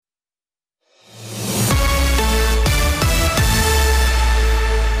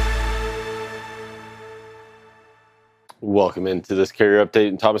Welcome into this carrier update.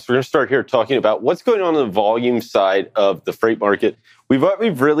 And Thomas, we're going to start here talking about what's going on the volume side of the freight market.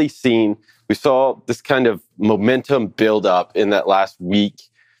 We've really seen, we saw this kind of momentum build up in that last week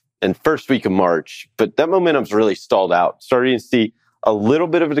and first week of March, but that momentum's really stalled out. Starting to see a little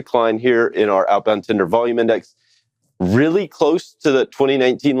bit of a decline here in our outbound tender volume index, really close to the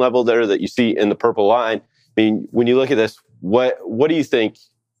 2019 level there that you see in the purple line. I mean, when you look at this, what do you think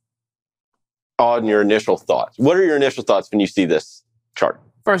on your initial thoughts? What are your initial thoughts when you see this chart?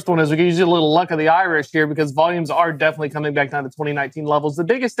 First one is we can use a little luck of the Irish here because volumes are definitely coming back down to 2019 levels. The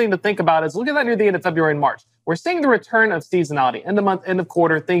biggest thing to think about is look at that near the end of February and March. We're seeing the return of seasonality, end of month, end of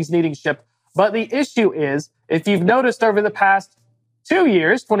quarter, things needing shipped. But the issue is, if you've noticed over the past 2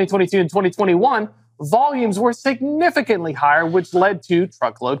 years, 2022 and 2021, volumes were significantly higher, which led to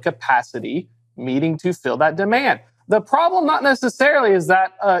truckload capacity needing to fill that demand. The problem not necessarily is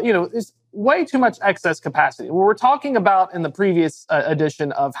that, is way too much excess capacity. We were talking about in the previous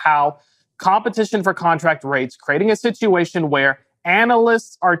edition of how competition for contract rates, creating a situation where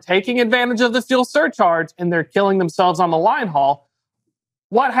analysts are taking advantage of the fuel surcharge and they're killing themselves on the line haul.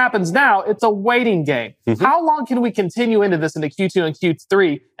 What happens now? It's a waiting game. Mm-hmm. How long can we continue into this into Q2 and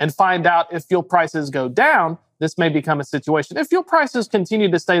Q3 and find out if fuel prices go down? This may become a situation. If fuel prices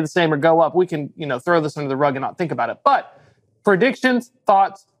continue to stay the same or go up, we can, throw this under the rug and not think about it. But predictions,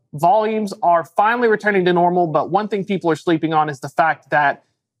 thoughts, volumes are finally returning to normal, but one thing people are sleeping on is the fact that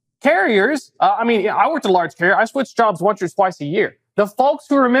carriers, I worked a large carrier. I switched jobs once or twice a year. The folks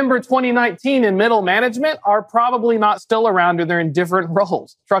who remember 2019 in middle management are probably not still around or they're in different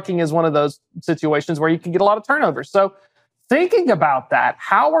roles. Trucking is one of those situations where you can get a lot of turnover. So thinking about that,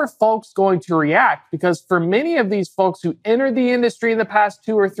 how are folks going to react? Because for many of these folks who entered the industry in the past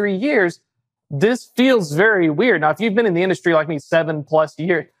 2 or 3 years, this feels very weird. Now, if you've been in the industry like me 7+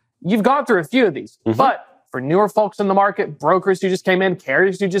 years, you've gone through a few of these. Mm-hmm. But for newer folks in the market, brokers who just came in,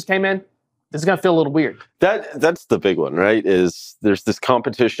 carriers who just came in, this is going to feel a little weird. That's the big one, right? Is there's this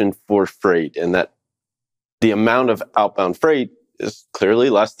competition for freight and that the amount of outbound freight is clearly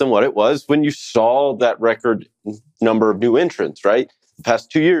less than what it was when you saw that record number of new entrants, right? The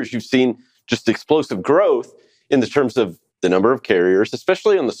past 2 years, you've seen just explosive growth in the terms of the number of carriers,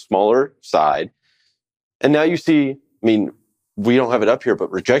 especially on the smaller side. And now you see, we don't have it up here, but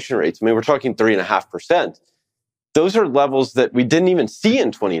rejection rates, we're talking 3.5%. Those are levels that we didn't even see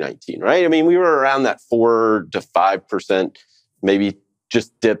in 2019, right? We were around that 4 to 5%, maybe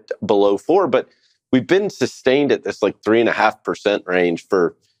just dipped below 4, but we've been sustained at this 3.5% range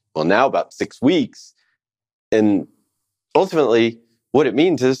for, now about 6 weeks. And ultimately, what it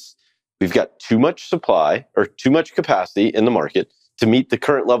means is we've got too much supply or too much capacity in the market to meet the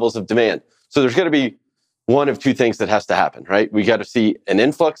current levels of demand. So there's got to be one of two things that has to happen, right? We got to see an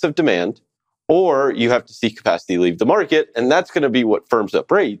influx of demand, or you have to see capacity leave the market, and that's going to be what firms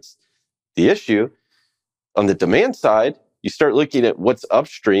up rates. The issue on the demand side, you start looking at what's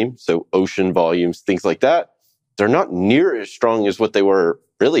upstream, so ocean volumes, things like that. They're not near as strong as what they were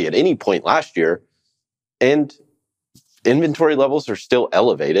really at any point last year, and inventory levels are still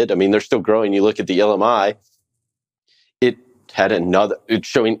elevated. They're still growing. You look at the LMI, it's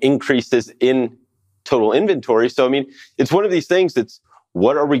showing increases in total inventory. So, it's one of these things that's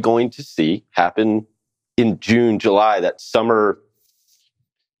what are we going to see happen in June, July, that summer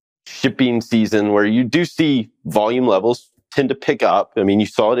shipping season where you do see volume levels tend to pick up. You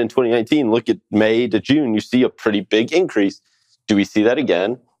saw it in 2019. Look at May to June, you see a pretty big increase. Do we see that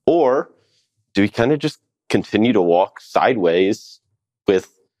again? Or do we kind of just continue to walk sideways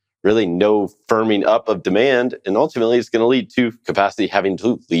with really no firming up of demand? And ultimately, it's going to lead to capacity having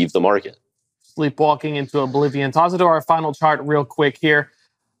to leave the market. Sleepwalking into oblivion. Toss it to our final chart real quick here.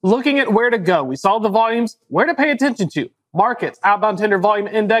 Looking at where to go. We saw the volumes, where to pay attention to. Markets, outbound tender volume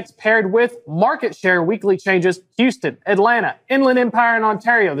index paired with market share weekly changes. Houston, Atlanta, Inland Empire, and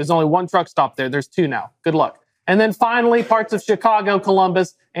Ontario. There's only one truck stop there. There's 2 now. Good luck. And then finally, parts of Chicago,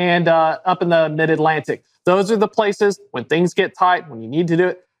 Columbus, and up in the mid-Atlantic. Those are the places when things get tight, when you need to do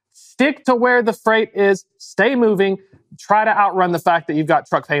it. Stick to where the freight is. Stay moving. Try to outrun the fact that you've got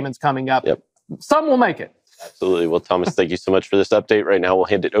truck payments coming up. Yep. Some will make it. Absolutely. Well, Thomas, thank you so much for this update. Right now, we'll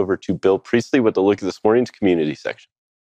hand it over to Bill Priestley with a look at this morning's community section.